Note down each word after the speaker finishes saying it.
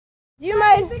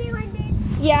died.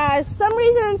 Yeah, some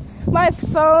reason my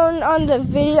phone on the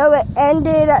video it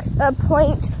ended at a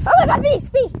point. Oh my god, beast.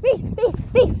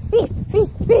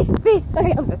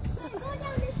 Okay, I'm good.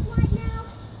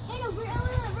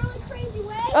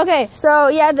 Okay, so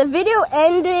yeah, the video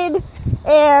ended,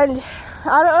 and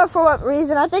I don't know for what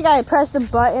reason. I think I pressed a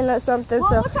button or something,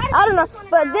 so I don't know.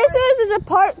 But this is a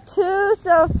part 2,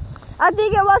 so I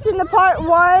think you're watching the part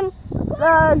 1.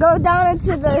 Go down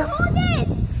into the... Hold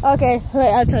this! Okay,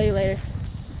 wait, I'll tell you later.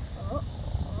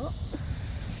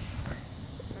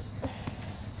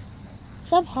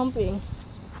 Stop humping.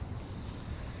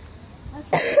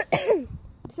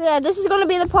 So yeah, this is going to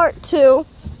be the part 2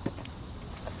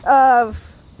 of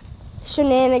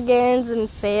shenanigans and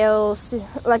fails,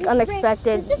 like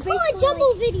unexpected. Just call it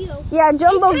Jumbo Video. Yeah,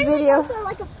 Jumbo Video. Also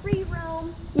like a free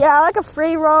roam. Yeah, like a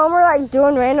free roam. We're like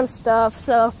doing random stuff.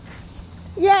 So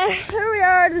yeah, here we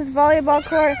are. This volleyball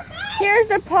court. Here's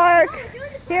the park.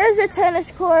 Here's the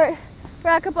tennis court,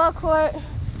 racquetball court,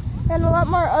 and a lot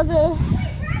more other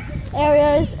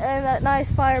areas, and that nice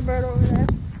Firebird over there.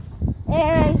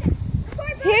 And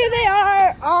here they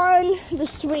are on the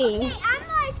swing. Okay, I'm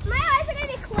like, my eyes are gonna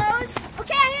be closed.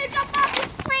 Okay, I'm gonna jump off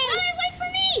this plane. Wait, wait for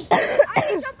me. I'm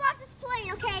gonna jump off this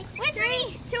plane, okay? Wait,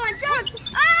 3, 2, 1, jump.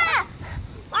 Ah!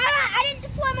 I didn't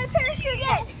deploy my parachute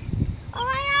yet. Oh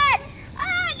my god.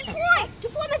 Ah,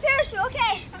 deploy my parachute.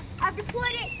 Okay, I've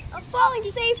deployed it. I'm falling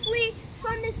safely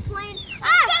from this plane.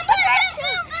 Ah, my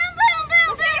parachute.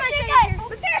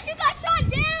 My parachute got shot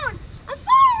down. I'm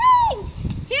falling.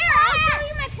 Here, I'll throw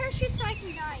you my parachute so I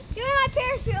can die. Give me my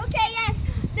parachute. Okay, yes.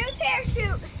 New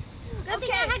parachute. Good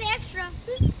thing I had extra.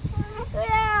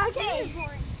 Yeah, okay.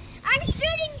 I'm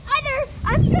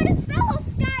shooting fellow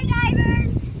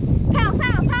skydivers. Pow,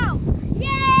 pow, pow.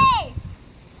 Yay!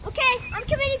 Okay, I'm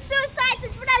committing suicide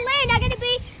since when I land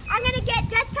I'm gonna get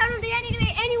death penalty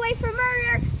anyway for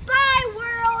murder. Bye,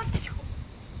 world.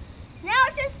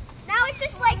 Now it's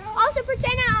just like also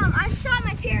pretend I shot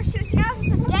my parachute, so now it's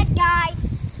just a dead guy.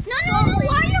 No,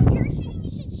 while you're parachuting, you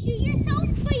should shoot yourself,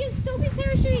 but you'll still be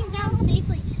parachuting down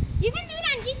safely. You can do it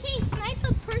on GTA, snipe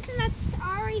a person that's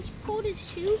already pulled his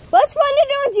chute. What's fun to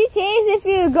do on GTA is if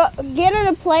you get in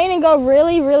a plane and go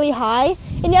really, really high,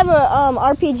 and you have a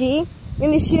RPG,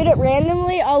 and you shoot it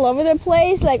randomly all over the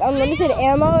place, like unlimited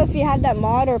ammo. If you have that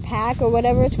mod or pack or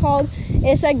whatever it's called,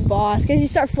 it's like boss, because you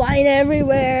start flying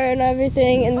everywhere and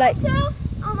everything. And like, also,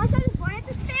 I saw this one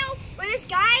fail where this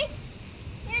guy,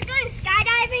 he was going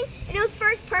skydiving, and it was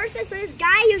first person. So this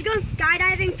guy, he was going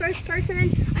skydiving first person,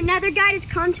 and another guy just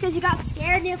comes because he got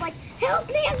scared, and he was like, "Help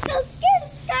me! I'm so scared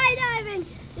of skydiving."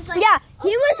 Like, yeah,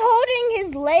 he was holding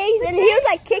his legs, and he was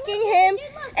like kicking him,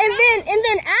 and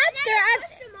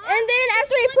then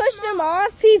after he pushed him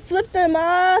off, he flipped him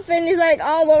off, and he's like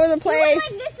all over the place. He went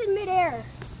like this in midair.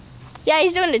 Yeah,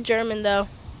 he's doing the German though.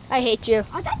 I hate you.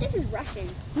 I thought this is Russian.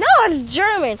 No, it's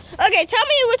German. Okay, tell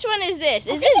me which one is this.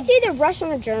 I think it's either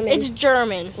Russian or German. It's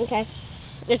German. Okay.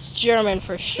 It's German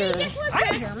for sure. Hey,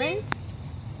 I'm German.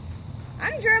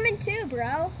 I'm German too,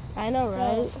 bro. I know,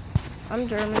 right? I'm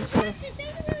German too. It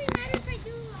doesn't really matter if I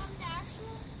do the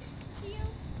actual to you.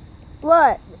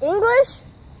 What? English?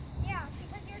 Yeah,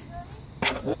 because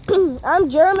you're German. I'm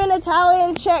German,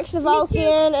 Italian,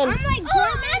 Czechoslovakian, and... I'm like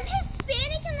German. I'm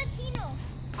Hispanic and Latino.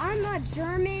 I'm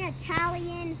German,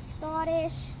 Italian,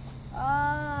 Scottish,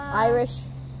 Irish.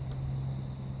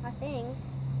 I think.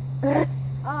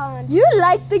 You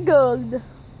like the gold.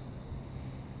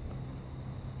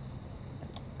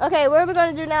 Okay, what are we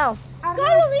going to do now? Go to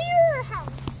your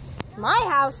house. My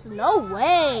house? No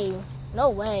way. No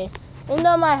way. Even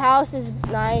though my house is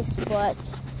nice, but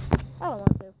I don't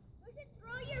want to. We should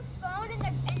throw your phone in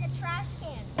the trash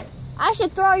can. I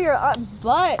should throw your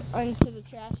butt into the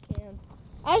trash can.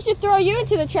 I should throw you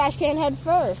into the trash can head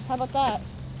first. How about that?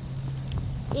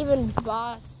 Even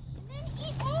boss. And then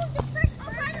eat all of the fresh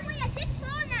burgers. Oh, by the way, I did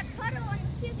fall in that puddle on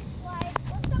the tube slide.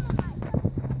 Well, some of my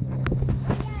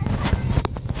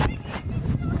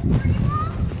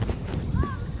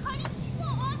cutting people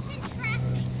off in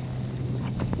traffic.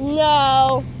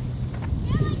 No.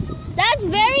 That's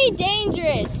very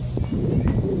dangerous.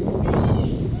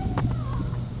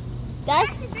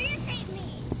 That's... Irritate me.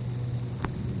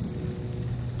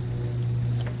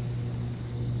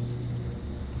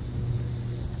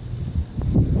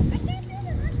 I can't do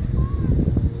the rest of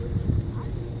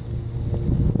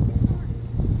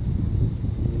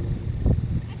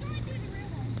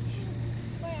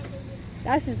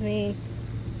That's just mean.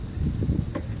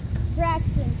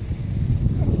 Braxton.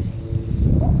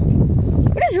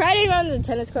 We're just riding on the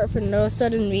tennis court for no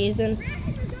sudden reason.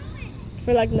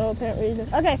 For like no apparent reason.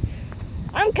 Okay,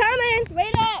 I'm coming.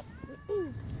 Wait up.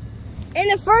 In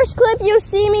the first clip, you'll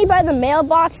see me by the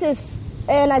mailboxes,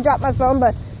 and I dropped my phone,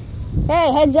 but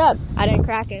hey, heads up, I didn't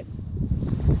crack it.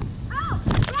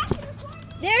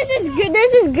 There's this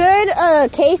good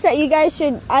case that you guys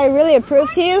I really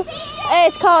approve to you.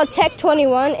 It's called Tech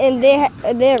 21, and they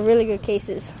have really good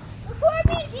cases.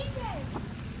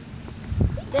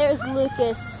 There's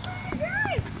Lucas.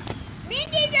 Me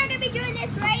and DJ are gonna be doing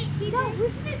this, right? DJ? No,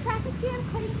 who's in the traffic jam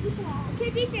cutting people off?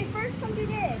 Okay, DJ, first come do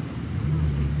this.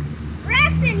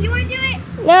 Braxton, you wanna do it?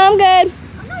 No, I'm good.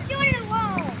 I'm not doing it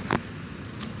alone.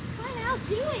 Fine, I'll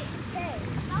do it. Okay.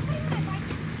 I'll put my bike.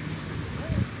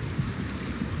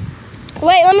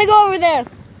 Wait, let me go over there.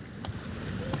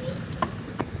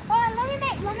 Hold on, let me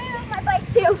move my bike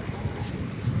too.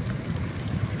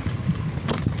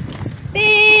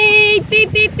 Beep,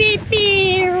 beep, beep, beep,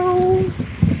 beep.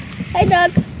 Hey,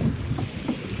 Doug.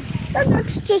 That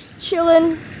duck's just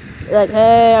chilling. Like,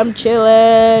 hey, I'm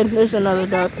chilling. There's another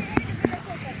duck.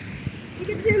 You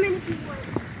can zoom in if you want.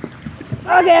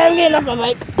 Okay, I'm getting off my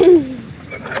bike. And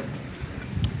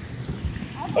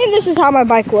this is how my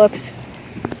bike looks.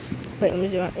 Wait, let me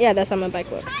zoom out. Yeah, that's how my bike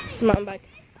looks. It's a mountain bike.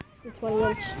 It's 20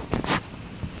 inch.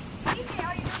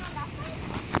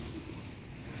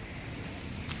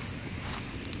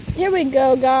 Here we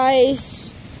go,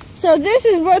 guys. So this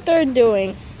is what they're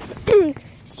doing.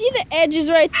 See the edges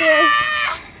right there?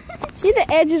 See the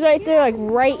edges right there, like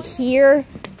right here?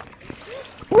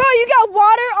 Bro, you got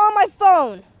water on my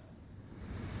phone.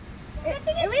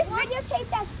 At least videotape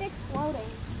that stick floating.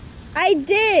 I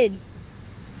did.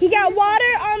 He got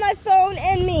water on my phone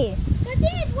and me. That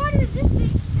thing is water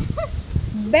resistant.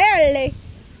 Barely.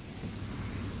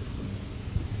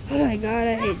 Oh my god,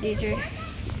 I hate DJ.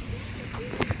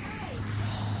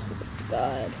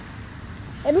 God.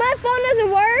 If my phone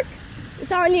doesn't work,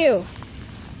 it's on you.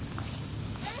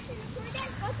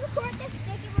 Let's record this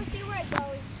stick and we'll see where it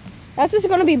goes. That's just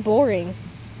gonna be boring.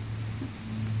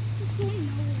 It's going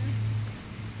nowhere.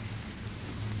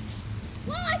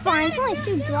 Well, fine, it's only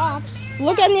 2 drops.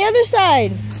 Look on the other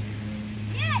side.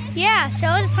 Yeah, so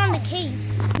it's on the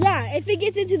case. Yeah, if it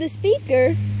gets into the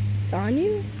speaker, it's on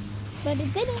you. But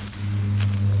it didn't.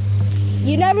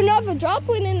 You never know if a drop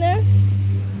went in there.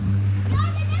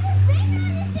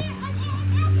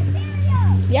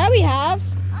 Yeah, we have.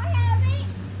 I haven't.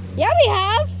 Yeah, we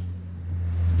have.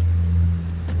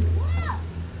 Whoa!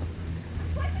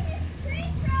 What's in this tree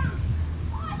trunk?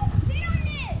 Oh, I can sit on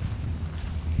this.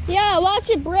 Yeah, watch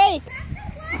it break. That's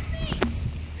not watch me.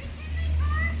 It's in my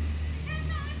car. It's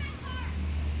not in my car.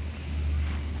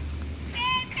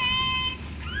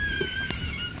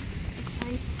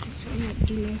 Just trying to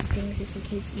do nice things just in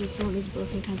case your phone is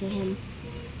broken because of him.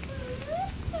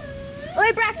 Oh,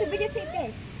 wait, Braxton, videotape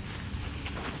this.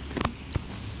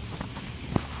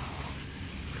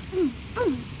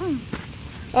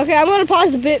 Okay, I'm gonna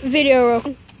pause the video real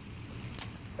quick.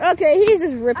 Okay, he's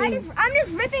just ripping. I'm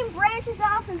just ripping branches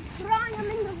off and throwing them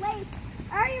in the lake.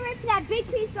 I already ripped that big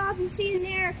piece off you see in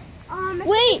there.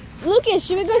 Wait, Lucas,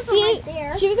 should we go see right it?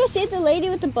 there. Should we go see if the lady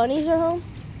with the bunnies are home?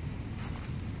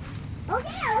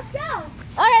 Okay, let's go.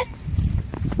 Okay.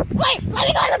 Wait, let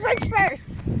me go on the bridge first.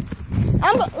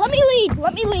 Let me lead.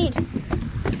 Let me lead.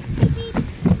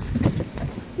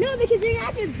 No, because you're gonna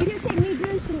have to videotape me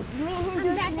doing some stuff.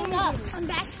 I'm backing up.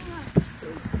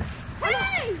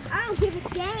 Hey! I don't give a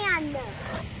damn. I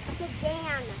said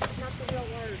damn, not the real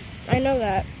word. I know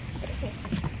that. Okay,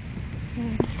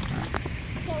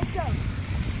 let's go.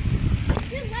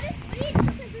 Dude, let us lead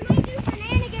because we might do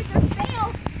shenanigans or fail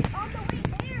on the way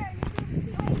there.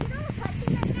 You don't have to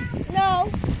cut right now? No.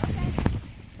 Okay.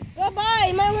 Go by.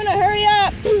 You might want to hurry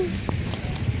up.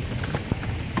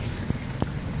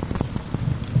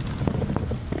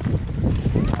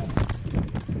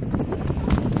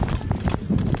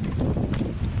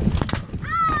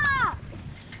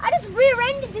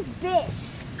 Rear-ended this bitch.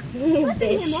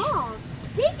 Flipping him off.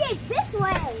 DJ, it's this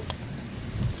way.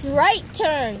 It's right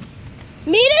turn.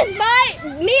 Meet us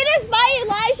by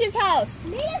Elijah's house.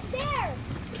 Meet us there.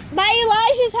 By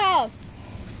Elijah's house.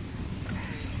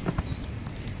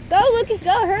 Go, Lucas,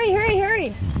 go. Hurry, hurry,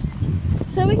 hurry.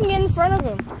 So we can get in front of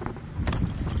him.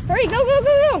 Hurry, go, go,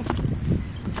 go, go.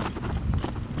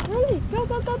 Hurry, go,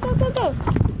 go, go, go, go, go.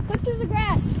 Look through the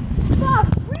grass. Stop.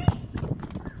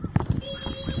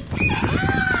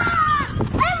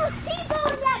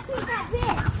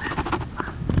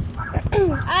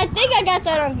 I think I got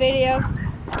that on video.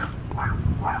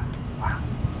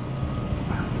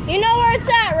 You know where it's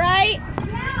at, right?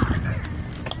 Yeah.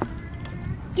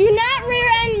 Do not rear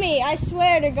end me, I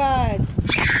swear to God.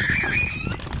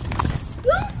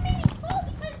 You almost made me fall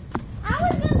because I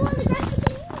was going to go on the grass, but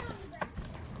then you went on the grass.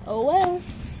 Oh well.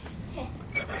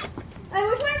 Alright,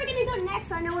 which way are we gonna go next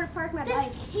so I know where to park my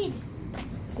bike? Kid.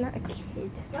 It's not a kid.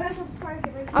 What am I supposed to park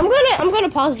it right I'm gonna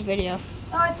pause the video.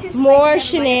 Oh, it's just More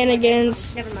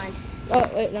shenanigans. Never mind. Oh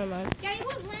wait, never mind. Yeah, you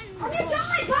won't land. I'm gonna drop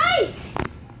my bike!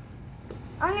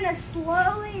 I'm gonna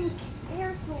slowly and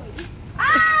carefully.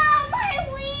 Ow, my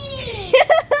weenie!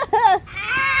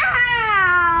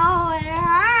 Ow, it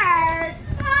hurts.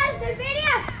 Pause the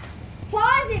video.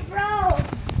 Pause it, bro.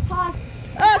 Pause.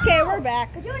 Okay, we're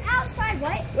back We're doing outside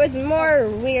what? with more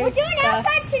weird We're doing stuff.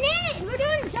 outside shenanigans. We're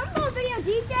doing a jumbo video,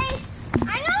 DJ.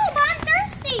 I know, but I'm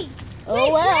thirsty. Oh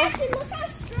Wait, well. Braxton, look how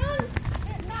strong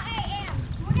I am.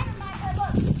 We're gonna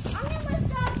look. I'm gonna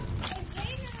lift up a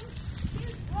random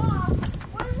huge rock.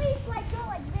 Or at least like go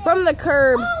like this. From the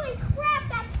curb. Holy crap,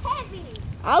 that's heavy.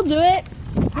 I'll do it.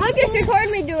 Look, just record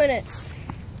me doing it.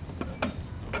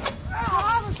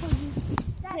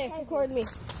 Here, record me.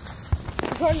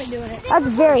 Record me doing it. That's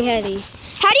very heavy.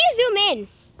 How do you zoom in?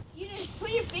 You just put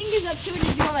your fingers up to it and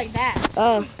just go like that.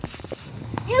 Oh.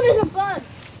 Ew, there's a bug.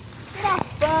 Get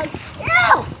off, bug.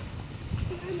 Ew!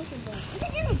 Is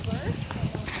it in a bird?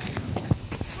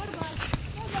 What a bug.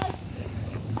 What a bug.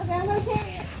 Okay, I'm gonna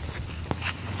carry it.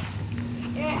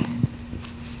 Yeah.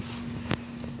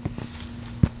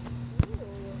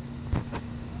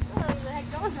 What the heck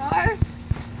those are?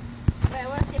 Wait, I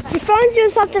wanna see if I Your phone's doing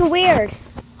something weird.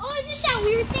 Oh, is it that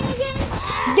weird thing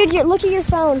again? Dude, look at your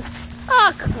phone.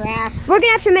 Oh crap. We're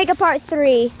gonna have to make a part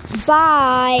 3.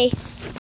 Bye.